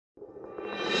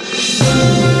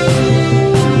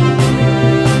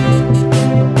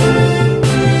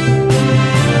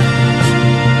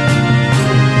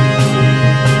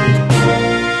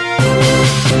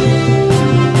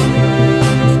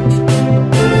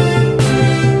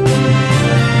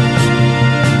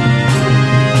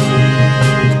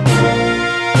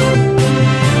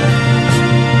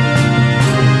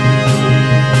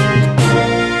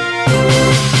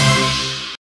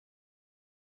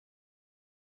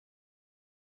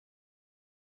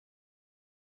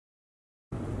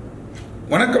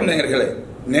வணக்கம் நேயர்களே,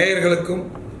 நேயர்களுக்கும்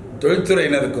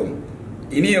தொழில்துறையினருக்கும்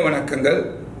இனிய வணக்கங்கள்.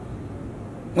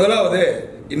 முதலாவது,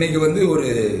 இன்னைக்கு ஒரு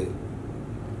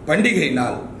பண்டிகை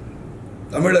நாள்,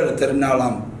 தமிழர்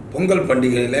திருநாளாம் பொங்கல்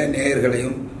பண்டிகையில்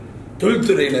நேயர்களையும்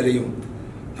தொழில்துறையினரையும்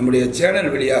நம்முடைய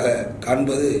சேனல் வழியாக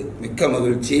காண்பது மிக்க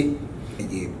மகிழ்ச்சி.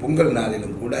 இன்னைக்கு பொங்கல்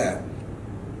நாளிலும் கூட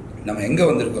நம்ம எங்கே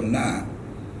வந்திருக்கோம்னா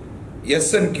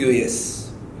SNQS.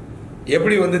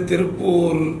 எப்படி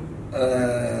திருப்பூர்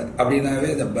அப்படின்னாவே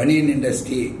இந்த பனியன்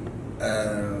இண்டஸ்ட்ரி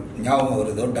ஞாபகம்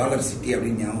வருதோ, டாலர் சிட்டி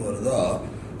அப்படின்னு ஞாபகம் வருதோ,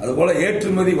 அதுபோல்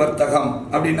ஏற்றுமதி வர்த்தகம்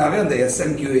அப்படின்னாவே அந்த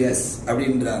SNQS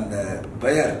அப்படின்ற அந்த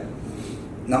பெயர்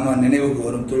நம்ம நினைவுக்கு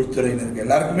வரும். தொழில்துறையினருக்கு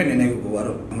எல்லாருக்குமே நினைவுக்கு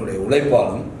வரும். நம்மளுடைய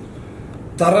உழைப்பாலும்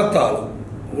தரத்தாலும்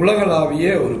உலகளாவிய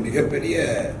ஒரு மிகப்பெரிய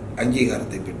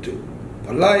அங்கீகாரத்தை பெற்று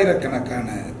பல்லாயிரக்கணக்கான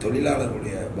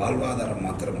தொழிலாளர்களுடைய வாழ்வாதாரம்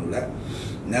மாத்திரமல்ல,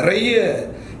 நிறைய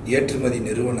ஏற்றுமதி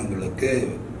நிறுவனங்களுக்கு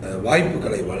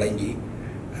வாய்ப்புகளை வழங்கி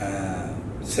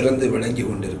சிறந்து விளங்கி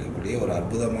கொண்டிருக்கக்கூடிய ஒரு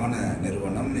அற்புதமான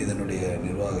நிறுவனம். இதனுடைய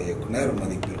நிர்வாக இயக்குனர்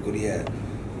மதிப்பிற்குரிய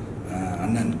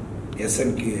அண்ணன்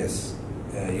SNQS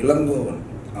இளங்கோவன்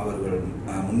அவர்கள்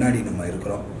முன்னாடி நம்ம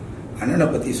இருக்கிறோம். அண்ணனை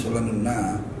பற்றி சொல்லணும்னா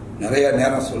நிறைய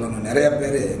நேரம் சொல்லணும். நிறைய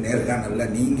பேர் நேர்காணல்ல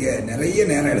நீங்கள் நிறைய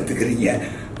நேரம் எடுத்துக்கிறீங்க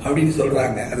அப்படின்னு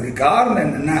சொல்கிறாங்க. அதுக்கு காரணம்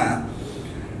என்னென்னா,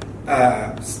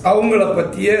 அவங்கள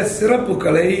பற்றிய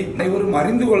சிறப்புகளை அனைவரும்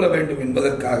அறிந்து கொள்ள வேண்டும்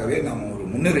என்பதற்காகவே நாம் ஒரு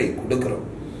முன்னுரை கொடுக்கிறோம்.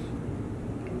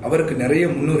 அவருக்கு நிறைய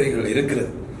முன்னுரைகள்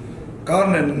இருக்கிறது.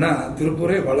 காரணம் என்னன்னா,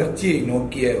 திருப்பூரை வளர்ச்சியை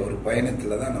நோக்கிய ஒரு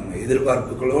பயணத்தில் தான் நம்ம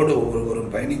எதிர்பார்ப்புகளோடு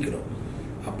ஒவ்வொருவரும் பயணிக்கிறோம்.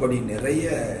 அப்படி நிறைய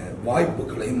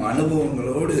வாய்ப்புகளையும்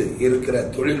அனுபவங்களோடு இருக்கிற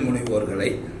தொழில்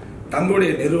முனைவோர்களை,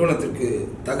 தங்களுடைய நிறுவனத்திற்கு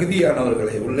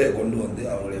தகுதியானவர்களை உள்ளே கொண்டு வந்து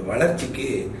அவர்களுடைய வளர்ச்சிக்கு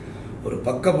ஒரு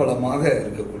பக்கபலமாக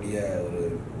இருக்கக்கூடிய ஒரு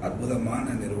அற்புதமான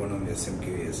நிறுவனம்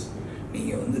SNQS.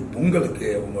 நீங்கள் பொங்கலுக்கு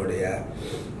உங்களுடைய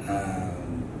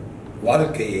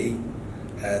வாழ்க்கையை,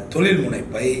 தொழில்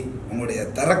முனைப்பை, உங்களுடைய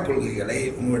தரக்கொள்கைகளை,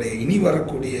 உங்களுடைய இனி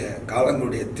வரக்கூடிய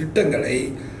காலங்களுடைய திட்டங்களை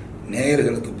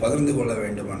நேயர்களுக்கு பகிர்ந்து கொள்ள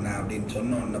வேண்டும் அண்ணா அப்படின்னு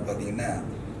சொன்னோன்னு பார்த்தீங்கன்னா,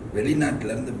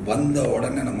 வெளிநாட்டிலேருந்து வந்த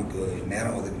உடனே நமக்கு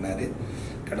நேரம் ஒதுக்கினார்.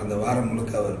 கடந்த வாரம்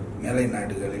முழுக்க அவர் மேலை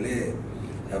நாடுகளிலே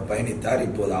பயணித்தார்.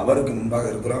 இப்போது அவருக்கு முன்பாக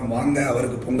இருக்கிறோம். வாங்க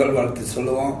அவருக்கு பொங்கல் வாழ்த்து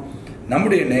சொல்லுவோம்.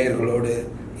 நம்முடைய நேயர்களோடு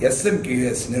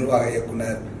SNQS நிர்வாக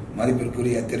இயக்குனர்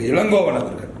மதிப்பிற்குரிய திரு இளங்கோவன்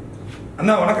அவர்கள்.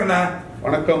 அண்ணா வணக்கம்ண்ணா.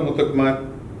 வணக்கம் முத்துக்குமார்.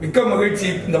 மிக்க மகிழ்ச்சி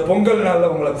இந்த பொங்கல்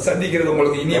நாளில் உங்களை சந்திக்கிறது.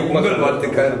 உங்களுக்கு இனிய பொங்கல்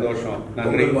வாழ்த்துக்கள். சந்தோஷம்.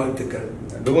 நன்றி. வாழ்த்துக்கள்.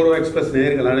 நுகர்வோர் எக்ஸ்பிரஸ்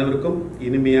நேயர்கள் அனைவருக்கும்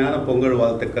இனிமையான பொங்கல்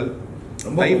வாழ்த்துக்கள்.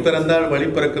 தை பிறந்தால் வழி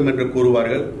பிறக்கும் என்று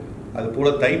கூறுவார்கள். அதுபோல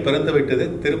தை பிறந்து விட்டது,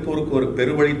 திருப்பூருக்கு ஒரு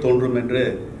பெருவழி தோன்றும் என்று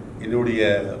என்னுடைய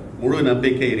முழு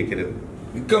நம்பிக்கை இருக்கிறது.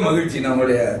 மிக்க மகிழ்ச்சி.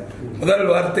 நம்முடைய முதல்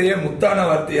வார்த்தையே முத்தான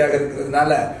வார்த்தையாக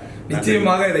இருக்கிறதுனால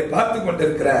நிச்சயமாக இதை பார்த்து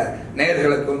கொண்டிருக்கிற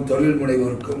நேயர்களுக்கும் தொழில்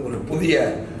முனைவோருக்கும் ஒரு புதிய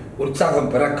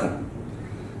உற்சாகம் பிறக்கும்.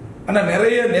 ஆனா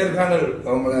நிறைய நேர்காணல்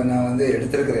அவங்களை நான்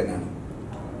எடுத்திருக்கிறேன். நான்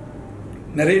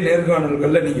நிறைய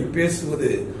நேர்காணல்கள்ல நீங்க பேசுவது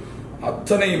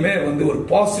அத்தனையுமே ஒரு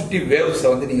பாசிட்டிவ்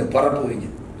வேவ்ஸை நீங்க பரப்புவீங்க.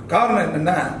 காரணம்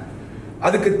என்னன்னா,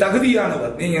 அதுக்கு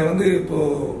தகுதியானவர் நீங்க. இப்போ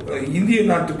இந்திய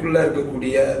நாட்டுக்குள்ள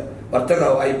இருக்கக்கூடிய வர்த்தக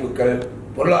வாய்ப்புகள்,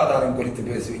 பொருளாதாரம் குறித்து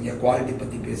பேசுவீங்க, குவாலிட்டி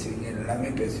பத்தி பேசுவீங்க, எல்லாமே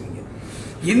பேசுவீங்க.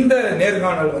 இந்த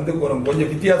நேர்காணல்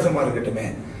கொஞ்சம் வித்தியாசமா இருக்கட்டுமே,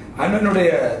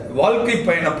 அண்ணனுடைய வாழ்க்கை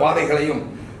பயண பாதைகளையும்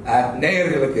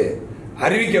நேயர்களுக்கு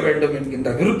அறிவிக்க வேண்டும் என்கின்ற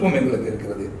விருப்பம் எங்களுக்கு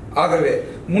இருக்கிறது. ஆகவே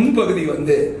முன்பகுதி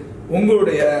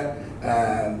உங்களுடைய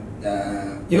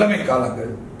இளமை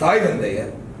காலங்கள், தாய்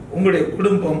தந்தையர், உங்களுடைய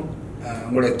குடும்பம்,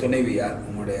 உங்களுடைய துணைவியார்,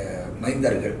 உங்களுடைய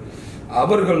மைந்தர்கள்,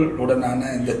 அவர்களுடனான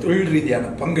இந்த தொழில் ரீதியான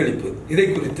பங்களிப்பு, இதை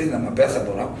குறித்து நம்ம பேச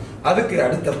போறோம். அதுக்கு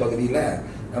அடுத்த பகுதியில்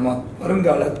நம்ம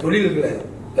வருங்கால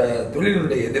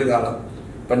தொழிலுடைய எதிர்காலம்.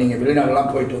 இப்போ நீங்கள்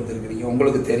வெளிநாடுலாம் போயிட்டு வந்திருக்கிறீங்க,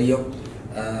 உங்களுக்கு தெரியும்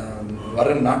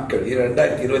வரும் நாட்கள்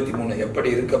 2023 எப்படி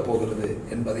இருக்க போகிறது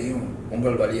என்பதையும்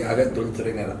உங்கள் வழியாக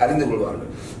தொழில்துறையினர் அறிந்து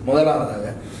கொள்வார்கள். முதலாவதாக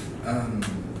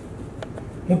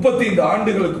 35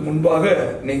 ஆண்டுகளுக்கு முன்பாக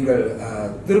நீங்கள்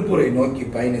திருப்பூரை நோக்கி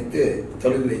பயணித்து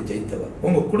தொழிலை ஜெயித்தவர்.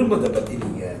 உங்க குடும்பத்தை பத்தி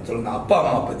நீங்க சொல்லுங்க. அப்பா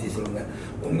அம்மா பத்தி சொல்லுங்க.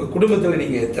 உங்க குடும்பத்துல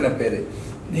நீங்க எத்தனை பேரு,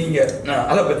 நீங்க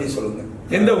அதை பத்தி சொல்லுங்க.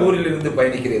 எந்த ஊரில் இருந்து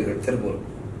பயணிக்கிறீர்கள் திருப்பூர்?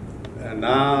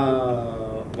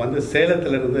 நான் வந்து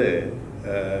சேலத்திலிருந்து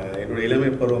என்னுடைய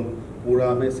இளமை பருவம்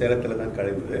பூராமே சேலத்தில் தான்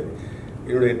கழிந்தது.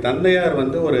 என்னுடைய தந்தையார்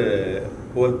வந்து ஒரு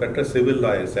புகழ்பெற்ற சிவில்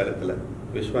லாயர் சேலத்தில்,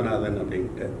 விஸ்வநாதன்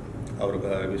அப்படின்ட்டு. அவருக்கு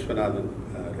விஸ்வநாதன்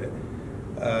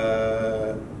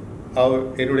அவர்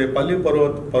என்னுடைய பள்ளி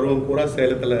பருவம் பூரா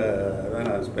சேலத்தில் தான்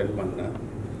நான் ஸ்பெண்ட் பண்ணேன்.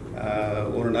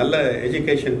 ஒரு நல்ல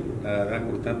எஜுகேஷன் தான்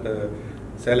கொடுத்தேன். இப்போ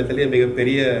சேலத்திலேயே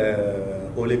மிகப்பெரிய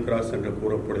ஹோலி கிராஸ் என்று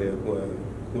கூறுகிற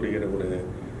ஒரு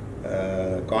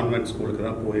கான்வென்ட் ஸ்கூலுக்கு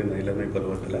தான் போயிருந்தேன் இளமை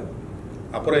பருவத்தில்.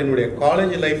 அப்புறம் என்னுடைய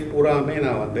காலேஜ் லைஃப் பூராமே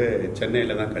நான் வந்து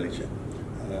சென்னையில் தான் கழித்தேன்.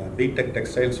 பிடெக்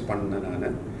டெக்ஸ்டைல்ஸ் பண்ணேன்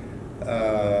நான்.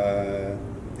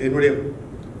 என்னுடைய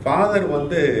ஃபாதர்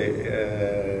வந்து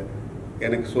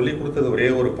எனக்கு சொல்லி கொடுத்தது ஒரே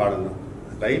ஒரு பாடம் தான்.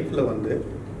 லைஃப்பில் வந்து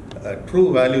ட்ரூ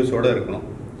வேல்யூஸோடு இருக்கணும்.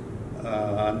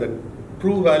 அந்த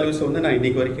ட்ரூ வேல்யூஸை வந்து நான்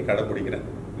இன்றைக்கி வரைக்கும் கடைப்பிடிக்கிறேன்.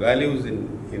 வேல்யூஸ்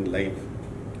இன் லைஃப்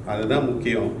அதுதான்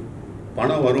முக்கியம்.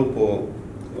 பணம் வரும் போகும்,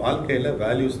 வாழ்க்கையில்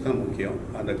வேல்யூஸ் தான் முக்கியம்.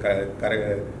 அந்த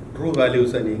ட்ரூ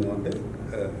வேல்யூஸை நீங்கள் வந்து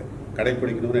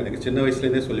கடைப்பிடிக்கணும்னு எனக்கு சின்ன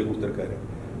வயசுலேருந்தே சொல்லி கொடுத்துருக்காரு.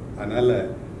 அதனால்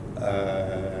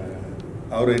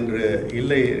அவர்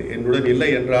என்னுடன் இல்லை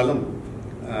என்றாலும்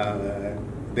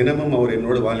தினமும் அவர்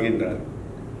என்னோடு வாழ்கின்றார்.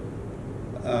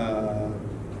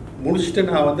 முடிச்சுட்டு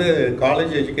நான் வந்து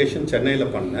காலேஜ் எஜுகேஷன்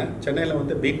சென்னையில் பண்ணேன். சென்னையில்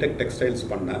வந்து பிடெக் டெக்ஸ்டைல்ஸ்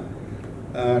பண்ணேன்.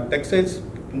 டெக்ஸ்டைல்ஸ்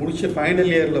முடிச்சு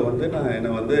ஃபைனல் இயரில் வந்து நான்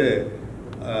என்னை வந்து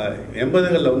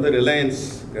 80களில் வந்து ரிலையன்ஸ்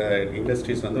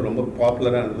இண்டஸ்ட்ரீஸ் வந்து ரொம்ப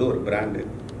பாப்புலராக இருந்தது ஒரு பிராண்டு.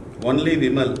 ஒன்லி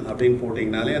விமல் அப்படின்னு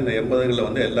போட்டிங்கனாலே அந்த 80களில்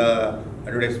வந்து எல்லா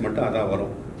அட்வர்டைஸ்மெண்ட்டும் அதான்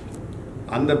வரும்.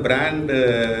 அந்த பிராண்டு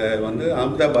வந்து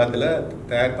அஹமதாபாத்தில்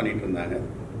தயார் பண்ணிகிட்டு இருந்தாங்க.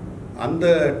 அந்த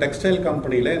டெக்ஸ்டைல்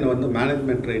கம்பெனியில் என்னை வந்து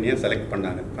மேனேஜ்மெண்ட் ட்ரெயினியாக செலக்ட்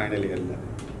பண்ணாங்க ஃபைனல் இயரில்.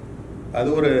 அது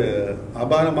ஒரு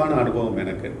அபாரமான அனுபவம்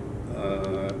எனக்கு.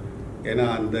 ஏன்னா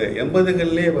அந்த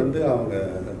 80களிலே வந்து அவங்க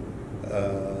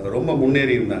ரொம்ப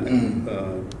முன்னேறி இருந்தாங்க.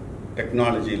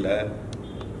 டெக்னாலஜியில்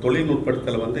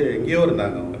தொழில்நுட்பத்தில் வந்து எங்கேயோ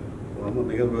இருந்தாங்க. அவங்க ரொம்ப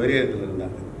மிக பெரிய இதில்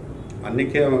இருந்தாங்க.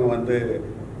 அன்றைக்கே அவங்க வந்து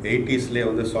 80ஸ்லேயே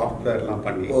வந்து சாஃப்ட்வேர்லாம்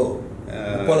பண்ணி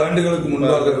 30 ஆண்டுகளுக்கு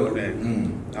முன்பாக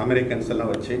அமெரிக்கன்ஸ்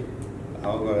எல்லாம் வச்சு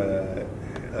அவங்க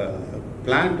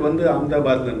பிளான்ட் வந்து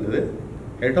அஹமதாபாத்தில் இருந்தது,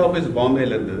 ஹெட் ஆஃபீஸ்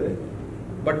பாம்பேயில் இருந்தது.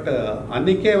 பட்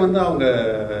அன்றைக்கே வந்து அவங்க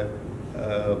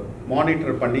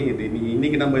மானிட்டர் பண்ணி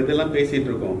இன்னைக்கு நம்ம இதெல்லாம் பேசிகிட்டு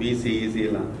இருக்கோம், பிசி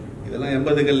ஈஸியெல்லாம் இதெல்லாம்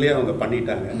 80களிலே அவங்க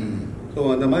பண்ணிட்டாங்க. ஸோ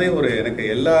அந்த மாதிரி ஒரு எனக்கு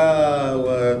எல்லா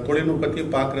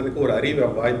தொழில்நுட்பத்தையும் பார்க்குறதுக்கு ஒரு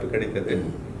வாய்ப்பு கிடைத்தது.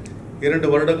 2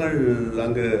 வருடங்கள்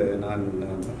அங்கே நான்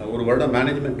ஒரு வருடம்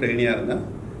மேனேஜ்மெண்ட் ட்ரெயினியாக இருந்தேன்.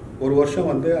 ஒரு வருஷம்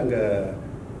வந்து அங்கே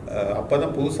அப்போ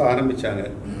தான் புதுசாக ஆரம்பித்தாங்க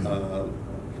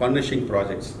ஃபர்னிஷிங்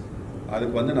ப்ராஜெக்ட்ஸ்.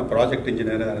 அதுக்கு வந்து நான் ப்ராஜெக்ட்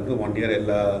இன்ஜினியராக இருந்து 1 இயர்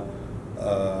எல்லா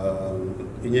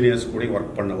இன்ஜினியர்ஸ் கூட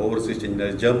ஒர்க் பண்ணேன். ஓவர்சீஸ்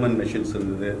இன்ஜினியர்ஸ், ஜெர்மன் மிஷின்ஸ்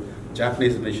இருந்தது,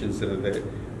 ஜாப்பனீஸ் மிஷின்ஸ் இருந்தது.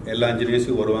 எல்லா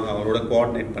இன்ஜினியர்ஸும் வருவாங்க, அவரோட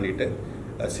கோஆர்டினேட் பண்ணிவிட்டு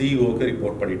சிஇஓக்கு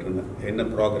ரிப்போர்ட் பண்ணிகிட்டு இருந்தேன் என்ன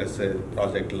ப்ராக்ரெஸ்ஸு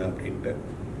ப்ராஜெக்டில் அப்படின்ட்டு.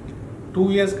 2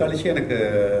 இயர்ஸ் கழிச்சு எனக்கு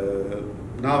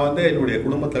நான் வந்து என்னுடைய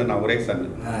குடும்பத்தில் நான் ஒரே சன்.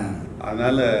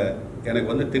 அதனால்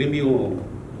எனக்கு வந்து திரும்பியும்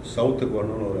சவுத்துக்கு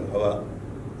வரணும்னு ஒரு ஹவா.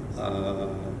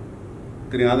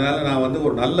 அதனால் நான் வந்து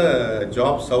ஒரு நல்ல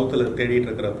ஜாப் சவுத்தில் தேடிட்டு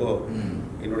இருக்கிறப்போ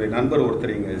என்னுடைய நண்பர்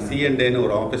ஒருத்தர் இங்கே C&Aன்னு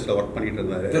ஒரு ஆஃபீஸில் ஒர்க் பண்ணிட்டு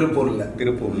இருந்தார்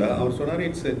திருப்பூரில். அவர் சொன்னார்,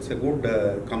 it's a good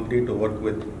company to work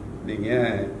with,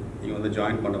 நீங்கள் வந்து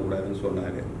ஜாயின் பண்ணக்கூடாதுன்னு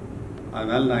சொன்னார்.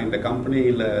 அதனால் நான் இந்த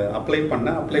கம்பெனியில் அப்ளை பண்ண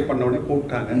உடனே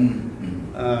கூப்பிட்டாங்க.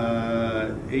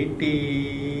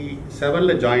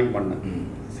 87ல் ஜாயின் பண்ணேன்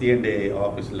C&A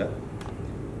ஆஃபீஸில்.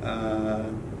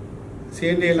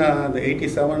 C&Aல அந்த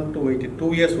 87 to 82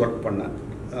 இயர்ஸ் ஒர்க் பண்ணேன்.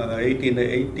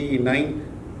 89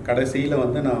 கடைசியில்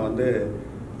வந்து நான் வந்து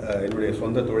என்னுடைய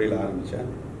சொந்த தொழில் ஆரம்பித்தேன்.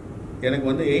 எனக்கு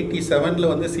வந்து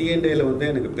 87ல் வந்து C&Aல வந்து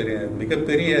எனக்கு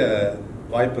மிகப்பெரிய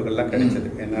வாய்ப்புகள்லாம் கிடைச்சது.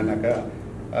 என்னன்னாக்கா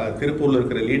திருப்பூரில்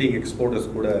இருக்கிற லீடிங்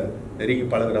எக்ஸ்போர்ட்டர்ஸ் கூட நெருங்கி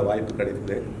பழகிற வாய்ப்பு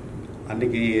கிடைத்தது.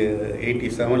 அன்றைக்கி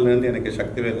 87லேருந்து எனக்கு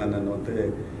சக்திவேல் அண்ணன் வந்து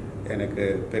எனக்கு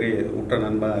பெரிய உற்ற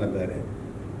நண்பனாக இருந்தார்.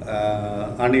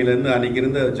 அன்றைக்கி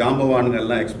இருந்த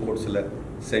ஜாம்பவான்கள்லாம் எக்ஸ்போர்ட்ஸில்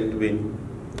சென்ட்வின்,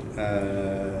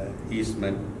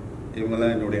 ஈஸ்ட்மன்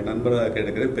இவங்கெல்லாம் என்னுடைய நண்பராக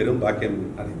கிடைக்கிற பெரும் பாக்கியம்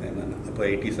அடைந்தேன் நான். அப்போ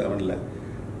 87ல்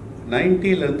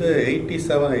 90லேருந்து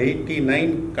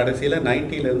 89 கடைசியில்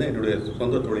 90லேருந்து என்னுடைய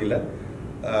சொந்த தொழிலை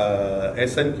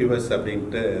SNQS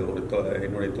அப்படின்ட்டு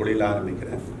என்னுடைய தொழிலை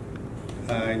ஆரம்பிக்கிறேன்.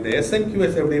 இந்த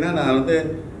SNQS எப்படின்னா, நான் வந்து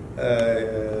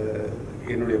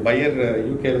என்னுடைய பையர்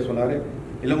யூகேல சொன்னார்,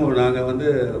 இல்லைங்க நாங்கள் வந்து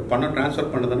பணம்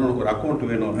ட்ரான்ஸ்ஃபர் பண்ணதுன்னு உனக்கு ஒரு அக்கௌண்ட்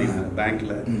வேணும் அப்படின்னா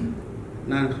பேங்க்கில்.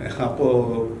 நான்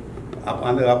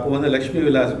அப்போ வந்து லக்ஷ்மி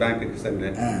விலாஸ் பேங்க்குக்கு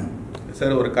சென்றேன்.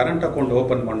 சார் ஒரு கரண்ட் அக்கௌண்ட்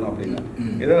ஓப்பன் பண்ணோம் அப்படின்னா,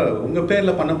 ஏதோ உங்கள்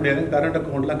பேரில் பண்ண முடியாது, கரண்ட்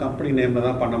அக்கௌண்ட்லாம் கம்பெனி நேமில்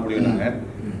தான் பண்ண முடியும். நாங்கள்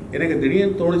எனக்கு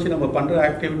திடீர்னு தோணுச்சு, நம்ம பண்ணுற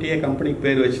ஆக்டிவிட்டியே கம்பெனிக்கு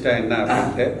பேர் வச்சுட்டா என்ன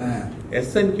அப்படின்ட்டு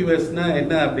SNQSனா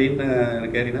என்ன அப்படின்னு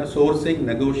கேட்டீங்கன்னா sourcing,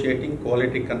 negotiating,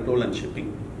 quality control and shipping.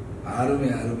 அருமை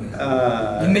அருமை.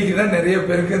 இன்னைக்கு தான் நிறைய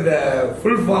பேருக்கு இந்த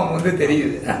ஃபுல் ஃபார்ம் வந்து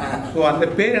தெரியுது. ஸோ அந்த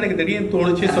பேர் எனக்கு திடீர்னு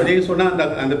தோணுச்சு. சொன்னா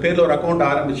அந்த பேர்ல ஒரு அக்கௌண்ட்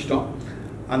ஆரம்பிச்சிட்டோம்.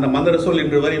 அந்த மந்திர சொல்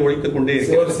இன்று வரை ஒழித்துக் கொண்டே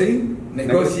இருக்கு.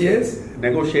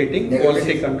 Negotiating,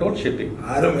 quality control, shipping.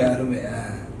 அருமை அருமை.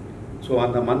 ஸோ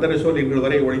அந்த மந்திர சொல் இன்று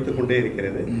வரை ஒழித்துக் கொண்டே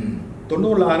இருக்கிறது.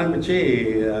 90ல் ஆரம்பிச்சு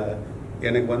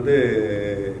எனக்கு வந்து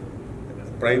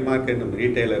பிரைமார்க் என்னும்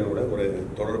ரீட்டைலரோட ஒரு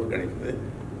தொடர்பு கிடைக்குது.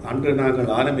 அன்று நாங்கள்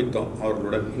ஆரம்பித்தோம்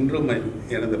அவர்களுடன். இன்றும்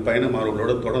எனது பயணம்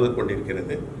அவர்களோடு தொடர்ந்து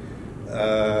கொண்டிருக்கிறது.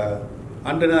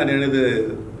 அன்று நான் எனது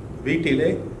வீட்டிலே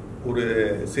ஒரு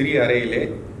சிறிய அறையிலே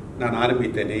நான்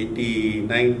ஆரம்பித்தேன்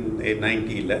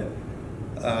 89-90ல்.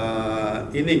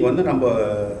 இன்றைக்கி வந்து நம்ம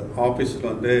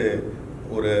ஆஃபீஸில் வந்து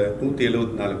ஒரு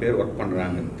 174 பேர் ஒர்க்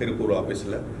பண்ணுறாங்க திருப்பூர்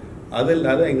ஆஃபீஸில். அது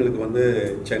இல்லாத எங்களுக்கு வந்து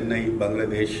சென்னை,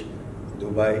 பங்களாதேஷ்,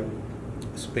 துபாய்,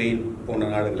 ஸ்பெயின் போன்ற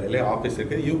நாடுகளிலே ஆஃபீஸ்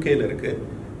இருக்குது. யூகேயில் இருக்குது.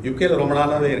 யூகேயில் ரொம்ப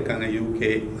நாளாகவே இருக்காங்க.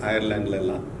 யூகே,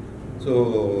 அயர்லாண்ட்லலாம். ஸோ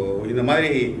இந்த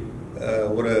மாதிரி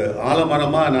ஒரு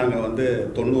ஆலமரமாக நாங்கள் வந்து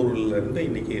 90லேருந்து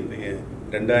இன்றைக்கி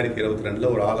 2022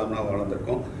 ஒரு ஆலமரமாக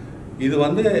வளர்ந்துருக்கோம். இது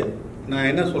வந்து நான்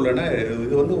என்ன சொல்கிறேன்னா,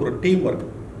 இது வந்து ஒரு டீம் ஒர்க்.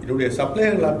 என்னுடைய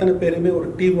சப்ளையர்கள் அத்தனை பேருமே ஒரு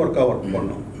டீம் ஒர்க்காக ஒர்க்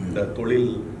பண்ணோம். இந்த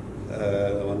தொழில்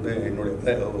வந்து என்னுடைய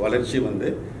வளர்ச்சி வந்து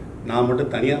நான்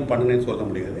மட்டும் தனியாக பண்ணினேன்னு சொல்ல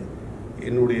முடியாது.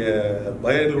 என்னுடைய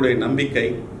பையர்களுடைய நம்பிக்கை,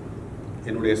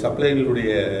 என்னுடைய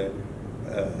சப்ளையர்களுடைய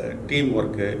டீம்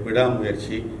ஒர்க்கு,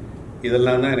 விடாமுயற்சி,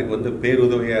 இதெல்லாம் தான் எனக்கு வந்து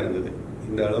பேருதவியாக இருந்தது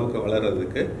இந்த அளவுக்கு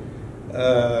வளர்கிறதுக்கு.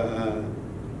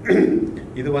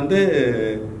 இது வந்து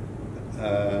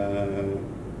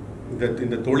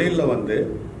இந்த தொழிலில் வந்து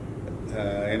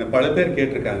என்னை பல பேர்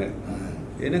கேட்டிருக்காங்க,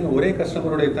 என்னங்க ஒரே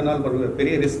கஸ்டமரோட இத்தனை நாள்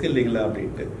பெரிய ரிஸ்க் இல்லைங்களா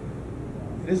அப்படின்ட்டு.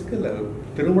 ரிஸ்க் இல்லை,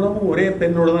 திருமணமும் ஒரே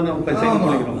பெண்ணோட தான் நம்ம செய்ய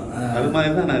முடிக்கணும். அது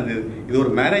மாதிரி தான் நான் இது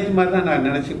ஒரு மேரேஜ் மாதிரி தான் நான்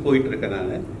நினச்சி போயிட்டுருக்கேன்.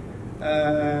 நான்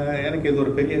எனக்கு இது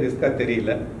ஒரு பெரிய ரிஸ்க்காக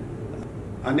தெரியல.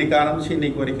 அன்னைக்கு ஆரம்பித்து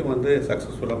இன்னைக்கு வரைக்கும் வந்து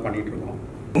சக்ஸஸ்ஃபுல்லாக பண்ணிகிட்ருக்கோம்.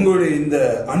 உங்களுடைய இந்த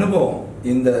அனுபவம்,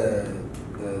 இந்த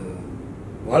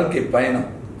வாழ்க்கை பயணம்,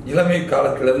 இளமை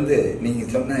காலத்திலிருந்து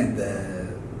நீங்கள் சொன்ன இந்த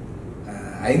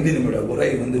 5 நிமிட உரை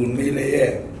வந்து உண்மையிலேயே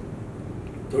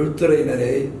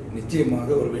தொழில்துறையினரை நிச்சயமாக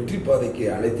ஒரு வெற்றி பாதைக்கு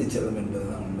அழைத்து செல்லும்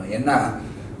என்பதுதான் உண்மை. ஏன்னா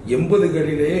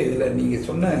 80களிலேயே இதில் நீங்கள்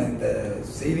சொன்ன இந்த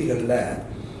செய்திகளில்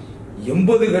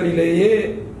 80களிலேயே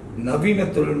நவீன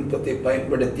தொழில்நுட்பத்தை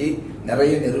பயன்படுத்தி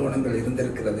நிறைய நிறுவனங்கள்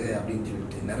இருந்திருக்கிறது அப்படின்னு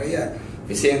சொல்லிட்டு நிறைய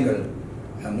விஷயங்கள்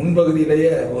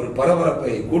முன்பகுதியிலேயே ஒரு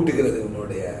பரபரப்பை கூட்டுகிறது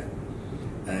உங்களுடைய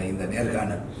இந்த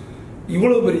நேர்காணல்.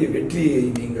 இவ்வளவு பெரிய வெற்றியை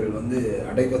நீங்கள் வந்து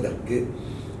அடைவதற்கு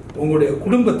உங்களுடைய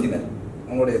குடும்பத்தினர்,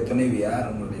 உங்களுடைய துணைவியார்,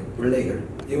 உங்களுடைய பிள்ளைகள்,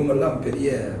 இவங்கெல்லாம் பெரிய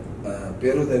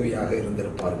பேருதவியாக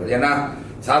இருந்திருப்பார்கள். ஏன்னா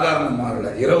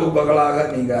சாதாரணமாக இரவு பகலாக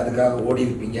நீங்கள் அதுக்காக ஓடி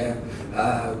இருப்பீங்க.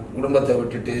 குடும்பத்தை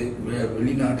விட்டுட்டு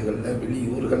வெளிநாடுகளில்,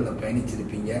 வெளியூர்களில்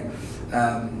பயணிச்சிருப்பீங்க.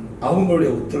 அவங்களுடைய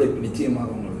ஒத்துழைப்பு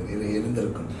நிச்சயமாக உங்களுக்கு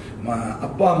இருந்திருக்கும்.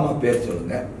 அப்பா அம்மா பேர்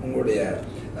சொல்லுங்க, உங்களுடைய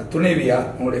துணைவியார்,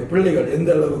 உங்களுடைய பிள்ளைகள் எந்த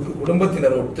அளவுக்கு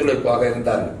குடும்பத்தினர் ஒத்துழைப்பாக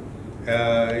இருந்தார்கள்?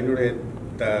 என்னுடைய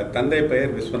தந்தை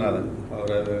பெயர் விஸ்வநாதன்.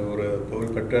 அவர் ஒரு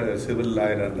புகழ்பெற்ற சிவில்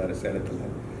லாயராக இருந்தார் சேலத்தில்.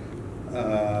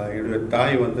 என்னுடைய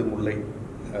தாய் வந்து முல்லை.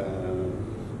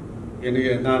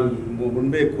 எனக்கு நான்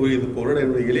முன்பே கூறியது போல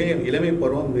என்னுடைய இளமை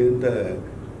பருவம் மிகுந்த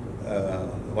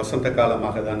வசந்த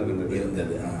காலமாக தான்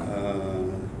இருந்தது.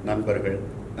 நண்பர்கள்,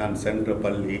 நான் சென்ற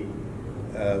பள்ளி,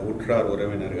 உற்றார்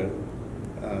உறவினர்கள்,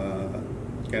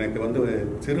 எனக்கு வந்து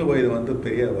சிறு வயது வந்து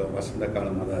பெரிய வசந்த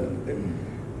காலமாக தான் இருந்தது.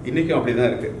 இன்றைக்கும் அப்படி தான்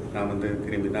இருக்குது.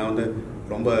 நான் வந்து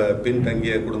ரொம்ப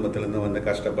பின்தங்கிய குடும்பத்திலேருந்து வந்து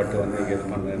கஷ்டப்பட்டு வந்து இங்கே இது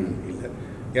பண்ணேன்னு இல்லை.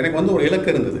 எனக்கு வந்து ஒரு இலக்கு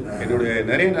இருந்தது. என்னுடைய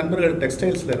நிறைய நண்பர்கள்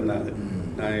டெக்ஸ்டைல்ஸில் இருந்தாங்க.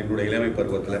 நான் என்னுடைய இளமை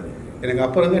பருவத்தில் எனக்கு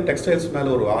அப்போ இருந்தே டெக்ஸ்டைல்ஸ் மேலே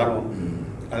ஒரு ஆர்வம்.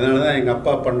 அதனால தான் எங்கள்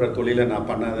அப்பா பண்ணுற தொழிலை நான்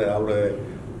பண்ணாத. அவர்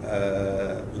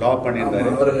லா பண்ணியிருந்தாரு.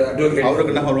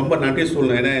 அவருக்கு நான் ரொம்ப நன்றி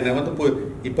சொல்லணும். ஏன்னா என்னை வந்து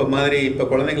இப்போ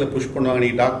குழந்தைங்களை புஷ் பண்ணுவாங்க, நீ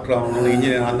டாக்டர் ஆகணும்,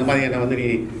 இன்ஜினியர், அந்த மாதிரி என்னை வந்து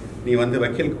நீ வந்து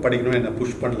வக்கீலுக்கு படிக்கணும்னு என்னை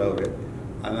புஷ் பண்ணல அவர்.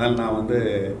 அதனால் நான் வந்து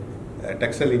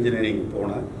டெக்ஸ்டைல் இன்ஜினியரிங்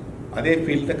போனேன். அதே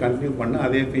ஃபீல்டை கண்டினியூ பண்ணேன்.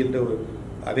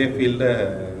 அதே ஃபீல்டை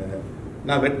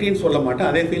நான் வெற்றின்னு சொல்ல மாட்டேன்,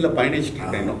 அதே ஃபீல்டில்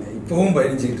பயணிச்சுட்ருக்கேன். இப்போவும்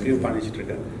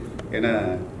பயணிச்சுட்ருக்கேன். ஏன்னா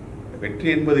வெற்றி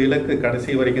என்பது இலக்கு கடைசி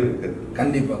வரைக்கும் இருக்குது.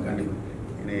 கண்டிப்பாக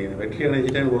இனி வெற்றி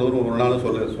அடைஞ்சிட்டேன்னு ஒரு நாளும்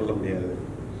சொல்ல முடியாது.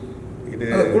 இது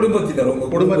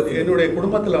என்னுடைய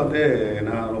குடும்பத்தில் வந்து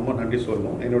நான் ரொம்ப நன்றி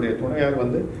சொல்லணும். என்னுடைய துணையார்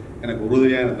வந்து எனக்கு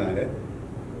உறுதுணையாக இருந்தாங்க.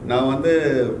 நான் வந்து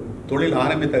தொழில்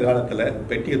ஆரம்பித்த காலத்தில்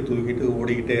பெட்டியை தூக்கிட்டு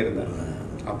ஓடிக்கிட்டே இருந்தேன்.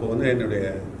 அப்போ வந்து என்னுடைய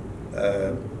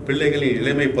பிள்ளைகளின்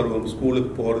இளமை பருவம்,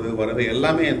 ஸ்கூலுக்கு போகிறது வர்றது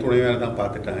எல்லாமே என் துணையார் தான்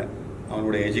பார்த்துட்டாங்க.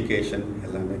 அவனுடைய எஜுகேஷன்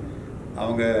எல்லாமே.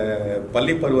 அவங்க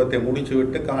பள்ளி பருவத்தை முடிச்சு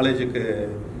விட்டு காலேஜுக்கு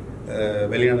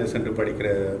வெளிநாடு சென்று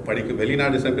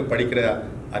வெளிநாடு சென்று படிக்கிற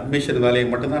அட்மிஷன் வேலையை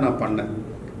மட்டும்தான் நான் பண்ணேன்.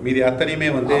 மீதி அத்தனையுமே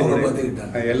வந்து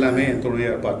எல்லாமே என்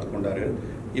துணையார் பார்த்து கொண்டார்கள்.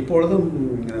 இப்பொழுதும்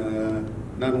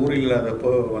நான் ஊரில்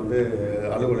இல்லாதப்போ வந்து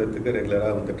அலுவலகத்துக்கு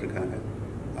ரெகுலராக வந்துட்டுருக்காங்க.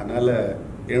 அதனால்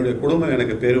என்னுடைய குடும்பம்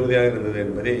எனக்கு பேருதவியாக இருந்தது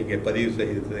என்பதை இங்கே பதிவு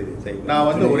செய்து நான்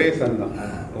வந்து ஒரே சன்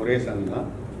தான்.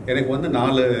 எனக்கு வந்து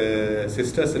 4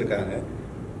 சிஸ்டர்ஸ் இருக்காங்க.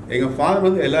 எங்கள் ஃபாதர்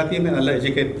வந்து எல்லாத்தையுமே நல்லா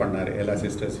எஜுகேட் பண்ணார், எல்லா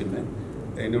சிஸ்டர்ஸையுமே.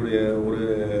 என்னுடைய ஒரு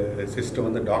சிஸ்டர்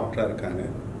வந்து டாக்டராக இருக்காங்க,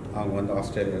 அவங்க வந்து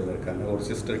ஆஸ்திரேலியாவில் இருக்காங்க. ஒரு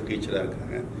சிஸ்டர் டீச்சராக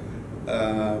இருக்காங்க.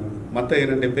 மற்ற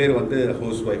 2 பேர் வந்து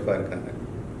ஹவுஸ் ஒய்ஃபாக இருக்காங்க.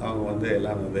 அவங்க வந்து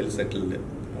எல்லாம் வெல் செட்டில்டு,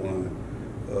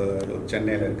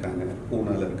 சென்னையில் இருக்காங்க,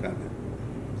 பூனாவில் இருக்காங்க.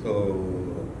 ஸோ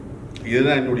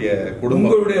இதுதான் என்னுடைய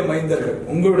குடும்பம். உங்களுடைய மைந்தர்கள்,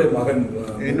 உங்களுடைய மகன்?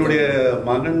 என்னுடைய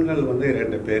மகன்கள் வந்து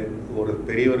 2 பேர். ஒரு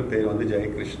பெரியவர் பேர் வந்து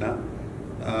ஜெயகிருஷ்ணா,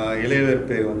 இளையவர்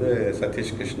பேர் வந்து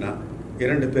சதீஷ் கிருஷ்ணா.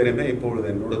 2 பேருமே இப்பொழுது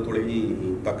என்னோட துணை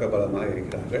பக்கபலமாக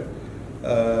இருக்கிறார்கள்.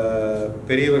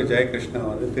 பெரியவர் ஜெயகிருஷ்ணா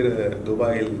வந்து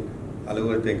துபாயில்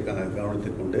அலுவலகத்தை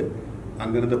கவனித்து கொண்டு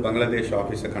அங்கிருந்து பங்களாதேஷ்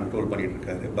ஆஃபீஸை கண்ட்ரோல் பண்ணிட்டு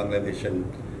இருக்காரு. பங்களாதேஷன்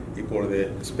இப்பொழுது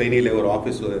ஸ்பெயினில் ஒரு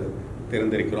ஆஃபீஸ்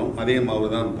திறந்திருக்கிறோம், அதையும்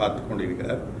அவர் தான் பார்த்து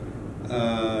கொண்டிருக்கிறார்.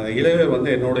 இளையவர் வந்து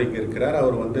என்னோட இங்கே இருக்கிறார்.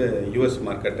 அவர் வந்து யூஎஸ்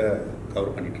மார்க்கெட்டை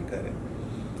கவர் பண்ணிகிட்ருக்காரு.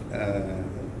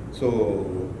 ஸோ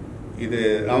இது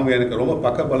அவங்க எனக்கு ரொம்ப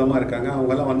பக்கபலமாக இருக்காங்க.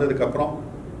 அவங்கெல்லாம் வந்ததுக்கப்புறம்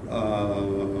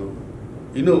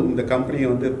இன்னும் இந்த கம்பெனியை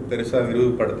வந்து பெருசாக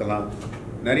விரிவுபடுத்தலாம்.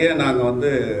 நிறைய நாங்கள்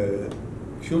வந்து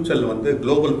ஃப்யூச்சரில் வந்து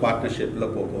குளோபல்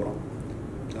பார்ட்னர்ஷிப்பில் போகிறோம்.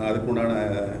 அதுக்குண்டான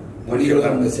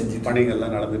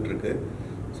பணிகள்லாம் நடந்துகிட்ருக்கு.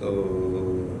 ஸோ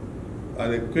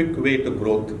அது குவிக் வே டு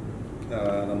க்ரோத்,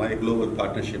 அந்த மாதிரி குளோபல்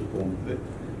பார்ட்னர்ஷிப் போகும்போது.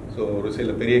 ஸோ ஒரு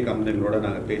சில பெரிய கம்பெனிகளோடு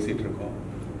நாங்கள் பேசிகிட்டு இருக்கோம்.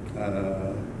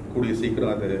 கூடிய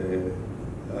சீக்கிரம் அது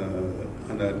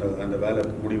அந்த அந்த வேலை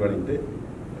முடிவடைந்து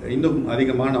இன்னும்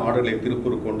அதிகமான ஆர்டர்களை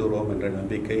திருப்பூர் கொண்டு வருவோம் என்ற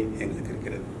நம்பிக்கை எங்களுக்கு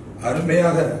இருக்கிறது.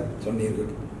 அருமையாக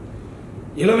சொன்னீர்கள்.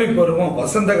 இளமை பருவம்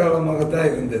வசந்த காலமாகத்தான்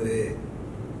இருந்தது.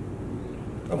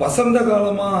 வசந்த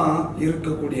காலமாக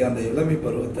இருக்கக்கூடிய அந்த இளமை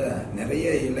பருவத்தை நிறைய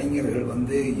இளைஞர்கள்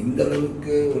வந்து இந்த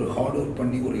அளவுக்கு ஒரு ஹார்ட் ஒர்க்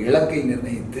பண்ணி ஒரு இலக்கை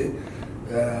நிர்ணயித்து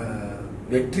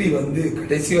வெற்றி வந்து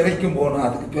கடைசி வரைக்கும் போனால்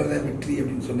அதுக்கு பேர் தான் வெற்றி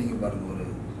அப்படின்னு சொன்னீங்க பாருங்க. ஒரு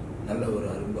நல்ல ஒரு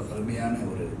அருமையான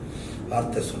ஒரு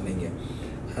வார்த்தை சொன்னீங்க.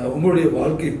 உங்களுடைய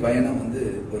வாழ்க்கை பயணம் வந்து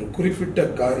ஒரு குறிப்பிட்ட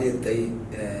காரியத்தை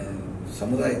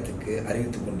சமுதாயத்துக்கு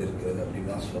அறிவித்து கொண்டிருக்கிறது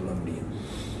அப்படின்னு தான் சொல்ல முடியும்.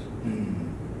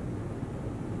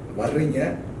 வர்றீங்க,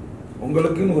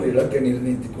 உங்களுக்குன்னு ஒரு இலக்கை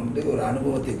நிர்ணயித்து கொண்டு ஒரு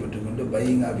அனுபவத்தை பெற்றுக்கொண்டு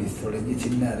பையிங் ஆஃபீஸ் தொடங்கி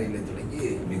சின்ன அறையில் தொடங்கி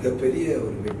மிகப்பெரிய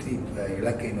ஒரு வெற்றி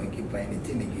இலக்கை நோக்கி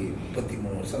பயணித்து இன்னைக்கு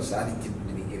 33 வருஷம்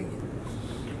சாதிச்சுட்டு நிற்கிறீங்க.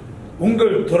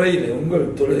 உங்கள் துறையில் உங்கள்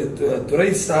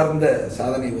துறை சார்ந்த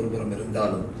சாதனை ஒருபுறம்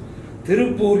இருந்தாலும்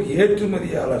திருப்பூர்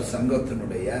ஏற்றுமதியாளர்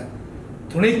சங்கத்தினுடைய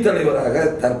துணைத் தலைவராக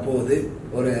தற்போது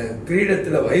ஒரு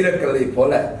கிரீடத்தில் வைரக்கல்லை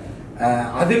போல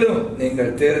அதிலும்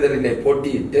நீங்கள் தேர்தலிலே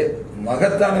போட்டியிட்டு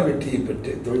மகத்தான வெற்றியை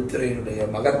பெற்று தொழில்துறையினுடைய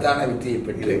மகத்தான வெற்றியை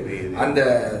பெற்று அந்த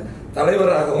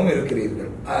தலைவராகவும்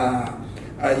இருக்கிறீர்கள்.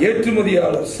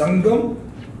 ஏற்றுமதியாளர் சங்கம்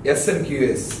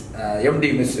SNQS MD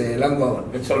மிஸ்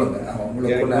இளங்கோவன் சொல்லுங்க.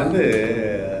 உங்களுக்கு வந்து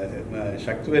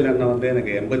சக்திவேல் அண்ணன் வந்து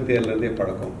எனக்கு 87லேருந்தே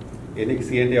பழக்கம். என்னைக்கு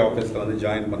CND ஆஃபீஸில் வந்து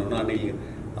ஜாயின் பண்ணணும் அன்னைக்கு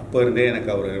அப்போ இருந்தே எனக்கு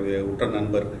அவருடைய உற்ற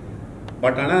நண்பர்.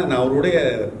 பட் ஆனால் நான் அவருடைய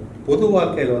பொது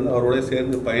வாழ்க்கையில் வந்து அவரோட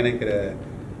சேர்ந்து பயணிக்கிற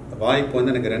வாய்ப்பு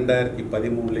வந்து எனக்கு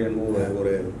 2013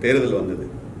 ஒரு தேர்தல் வந்தது,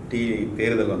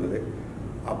 தேர்தல் வந்தது.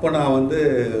 அப்போ நான் வந்து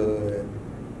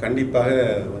கண்டிப்பாக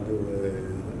வந்து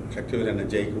சக்திவேல் என்ன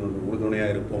ஜெயிக்கணும்,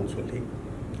 உறுதுணையாக இருப்போம்னு சொல்லி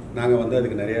நாங்கள் வந்து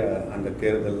அதுக்கு நிறையா அந்த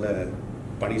தேர்தலில்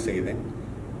பணி செய்தேன்.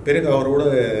 பிறகு அவரோட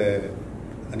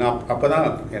நான் அப்போ தான்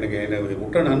எனக்கு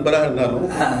உற்ற நண்பராக இருந்தாலும்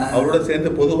அவரோட சேர்ந்து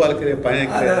பொது வாழ்க்கையில்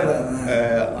பயணிக்கிற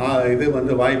இது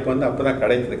வந்து வாய்ப்பு வந்து அப்போ தான்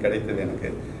கிடைத்தது எனக்கு.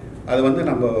 அது வந்து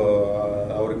நம்ம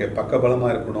அவருக்கு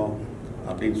பக்கபலமாக இருக்கணும்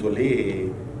அப்படின்னு சொல்லி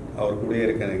அவர் கூட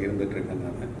இருந்துகிட்ருக்கேன்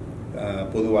நான்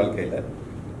பொது வாழ்க்கையில்.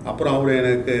 அப்புறம் அவர்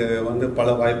எனக்கு வந்து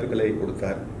பல வாய்ப்புகளை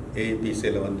கொடுத்தார்.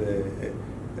 APCயில் வந்து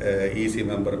EC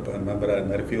மெம்பராக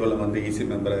இருந்தார். ஃபியூவில் வந்து EC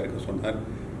மெம்பராக இருக்க சொன்னார்.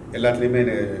 எல்லாத்துலேயுமே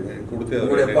கொடுத்து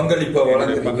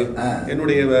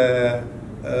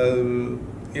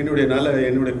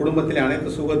என்னுடைய குடும்பத்திலே அனைத்து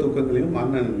சுக துக்கங்களையும்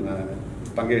அண்ணன்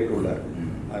பங்கேற்றுள்ளார்.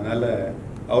 அதனால்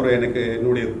அவர் எனக்கு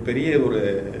என்னுடைய பெரிய ஒரு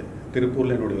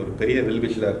திருப்பூரில் என்னுடைய ஒரு பெரிய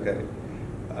வெல்விஷராக இருக்கார்.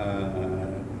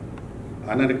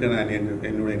 அண்ணனுக்கு நான்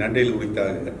என்னுடைய நன்றியில்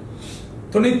உரித்தாக.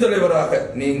 துணைத் தலைவராக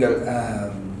நீங்கள்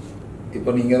இப்போ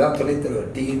நீங்கள் தான் துணைத்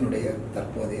தலைவர், டீயினுடைய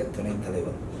தற்போதைய துணைத்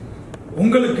தலைவர்.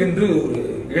 உங்களுக்கு என்று ஒரு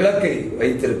இலக்கை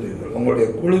வைத்திருப்பீர்கள். உங்களுடைய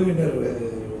குழுவினர்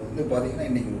வந்து வந்து பார்த்தீங்கன்னா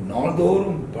இன்னைக்கு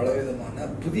நாள்தோறும் பலவிதமான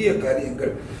புதிய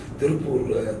காரியங்கள் திருப்பூர்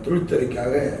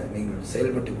தொழில்துறைக்காக நீங்கள்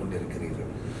செயல்பட்டு கொண்டிருக்கிறீர்கள்.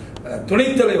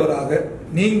 துணைத் தலைவராக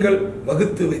நீங்கள்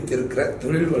வகுத்து வைத்திருக்கிற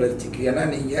தொழில் வளர்ச்சிக்கு, ஏன்னா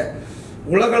நீங்கள்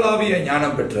உலகளாவிய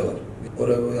ஞானம் பெற்றவர்,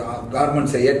 ஒரு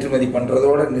கார்மெண்ட்ஸை ஏற்றுமதி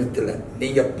பண்ணுறதோட நிறுத்தலை,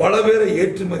 நீங்கள் பல பேரை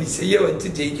ஏற்றுமதி செய்ய வச்சு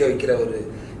ஜெயிக்க வைக்கிற ஒரு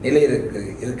நிலையில்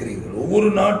இருக்கிறீர்கள். ஒவ்வொரு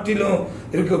நாட்டிலும்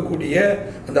இருக்கக்கூடிய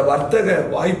அந்த வர்த்தக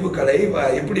வாய்ப்புகளை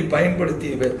எப்படி பயன்படுத்தி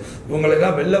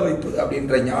இவங்களெல்லாம் வெல்ல வைப்பது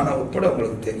அப்படின்ற ஞானம் உட்பட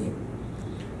உங்களுக்கு தெரியும்.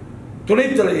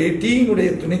 டீமுடைய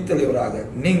துணைத் தலைவராக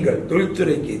நீங்கள்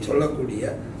தொழில்துறைக்கு சொல்லக்கூடிய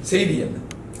செய்தி என்ன?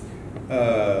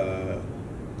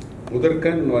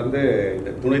 முதற்கண் வந்து இந்த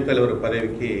துணைத் தலைவர்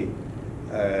பதவிக்கு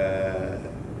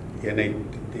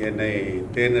என்னை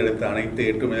தேர்ந்தெடுத்த அனைத்து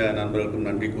ஏற்றுமதியாளர் நண்பர்களுக்கும்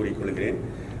நன்றி கூறிக்கொள்கிறேன்.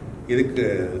 இதுக்கு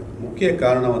முக்கிய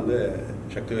காரணம் வந்து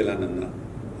சக்திவேல் அண்ணன் தான்.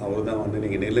 அவர் தான் வந்து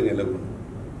நீங்கள் நெல்லுங்க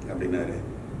அப்படின்னாரு.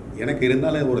 எனக்கு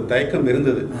இருந்தாலும் ஒரு தயக்கம்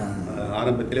இருந்தது,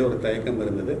 ஆரம்பத்திலே ஒரு தயக்கம்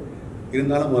இருந்தது.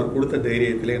 இருந்தாலும் அவர் கொடுத்த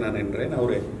தைரியத்திலே நான் நின்றேன்.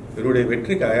 அவர் என்னுடைய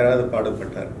வெற்றிக்கு அயராது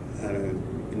பாடுபட்டார்.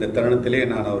 இந்த தருணத்திலே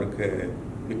நான் அவருக்கு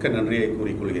மிக்க நன்றியை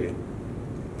கூறிக்கொள்கிறேன்.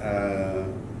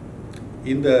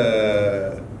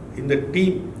 இந்த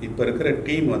டீம், இப்போ இருக்கிற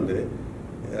டீம் வந்து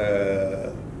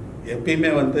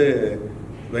எப்பயுமே வந்து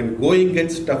when going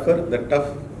gets tougher, the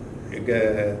tough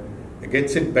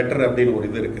gets it better அப்படின்னு ஒரு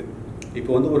இது இருக்குது.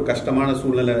 இப்போ வந்து ஒரு கஷ்டமான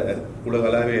சூழ்நிலை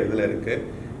உலகளாவே இதில் இருக்குது.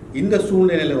 இந்த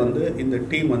சூழ்நிலையில் வந்து இந்த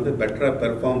டீம் வந்து பெட்டராக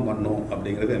பெர்ஃபார்ம் பண்ணும்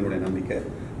அப்படிங்கிறது என்னுடைய நம்பிக்கை.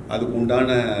 அதுக்கு உண்டான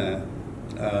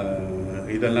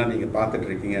இதெல்லாம் நீங்கள்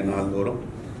பார்த்துட்ருக்கீங்க நாள்தோறும்.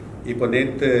 இப்போ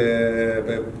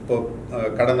இப்போ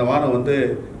கடந்த வாரம் வந்து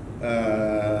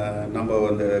நம்ம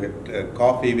வந்து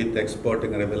காஃபி வித்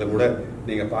எக்ஸ்பர்ட்டுங்கிறதுல கூட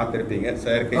நீங்கள் பார்த்துருப்பீங்க.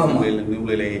 செயற்கை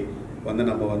நூலிலை வந்து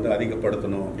நம்ம வந்து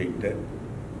அதிகப்படுத்தணும் அப்படின்ட்டு.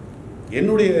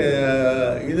 என்னுடைய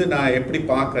இது நான் எப்படி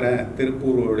பார்க்குறேன்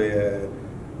திருப்பூருடைய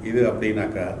இது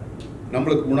அப்படின்னாக்கா,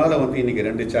 நம்மளுக்கு முன்னால் வந்து இன்றைக்கி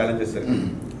 2 சேலஞ்சஸ் இருக்குது.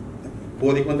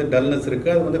 இப்போதைக்கு வந்து டல்னஸ்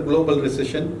இருக்குது, அது வந்து குளோபல்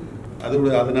ரிசெஷன்,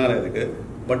 அதனால் இருக்குது.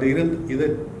 பட் இதை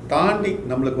தாண்டி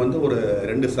நம்மளுக்கு வந்து ஒரு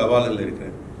 2 சவால்கள்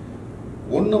இருக்குது.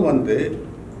 ஒன்று வந்து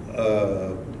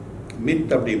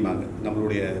மித் அப்படிம்பாங்க.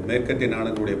 நம்மளுடைய மேற்கத்திய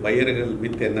நாடுகளுடைய பையர்கள்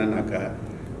மித் என்னன்னாக்கா,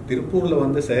 திருப்பூரில்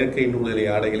வந்து செயற்கை நூலிலை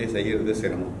ஆடைகளை செய்கிறது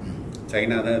சிரமம்,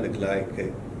 சைனா தான் அதுக்கு லாய்க்கு,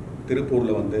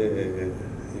 திருப்பூரில் வந்து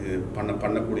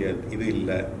பண்ணக்கூடிய இது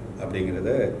இல்லை அப்படிங்கிறத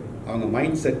அவங்க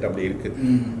மைண்ட் செட் அப்படி இருக்குது.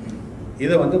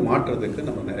 இதை வந்து மாற்றுறதுக்கு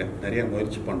நம்ம நிறைய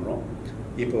முயற்சி பண்ணுறோம்.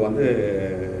 இப்போ வந்து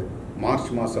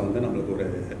மார்ச் மாதம் வந்து நம்மளுக்கு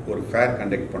ஒரு ஃபேர்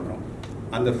கண்டக்ட் பண்ணுறோம்.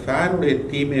 அந்த ஃபேருடைய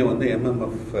தீமே வந்து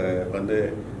எம்எம்எஃப் வந்து,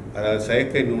 அதாவது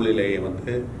செயற்கை நூலிலையை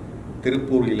வந்து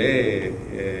திருப்பூரிலே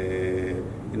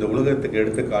இந்த உலகத்துக்கு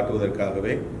எடுத்து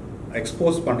காட்டுவதற்காகவே,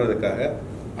 எக்ஸ்போஸ் பண்ணுறதுக்காக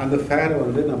அந்த ஃபேரை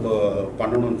வந்து நம்ம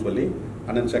பண்ணணும்னு சொல்லி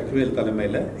அண்ணன் சக்திவேல்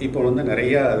தலைமையில் இப்போ வந்து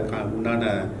நிறையா அதுக்கு உண்டான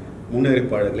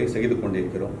முன்னேற்பாடுகளை செய்து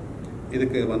கொண்டிருக்கிறோம்.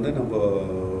 இதுக்கு வந்து நம்ம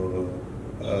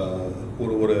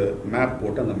ஒரு மேப்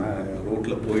போட்டு அந்த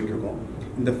ரூட்டில் போயிட்டுருக்கோம்.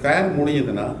 இந்த ஃபேர்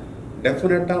முடியுதுன்னா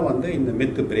டெஃபினட்டாக வந்து இந்த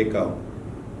மித்து பிரேக் ஆகும்,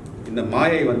 இந்த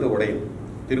மாயை வந்து உடையும்.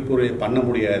 திருப்பூரில் பண்ண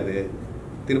முடியாது,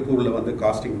 திருப்பூரில் வந்து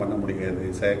காஸ்டிங் பண்ண முடியாது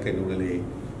செயற்கை நூலிலை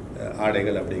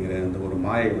ஆடைகள் அப்படிங்கிற அந்த ஒரு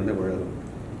மாயை வந்து விழுகும்.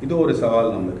 இது ஒரு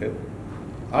சவால் நமக்கு.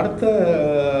 அடுத்த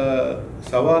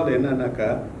சவால் என்னன்னாக்கா,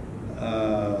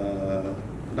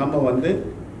 நம்ம வந்து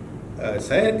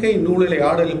செயற்கை நூலிலை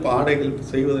ஆடைகள்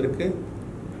செய்வதற்கு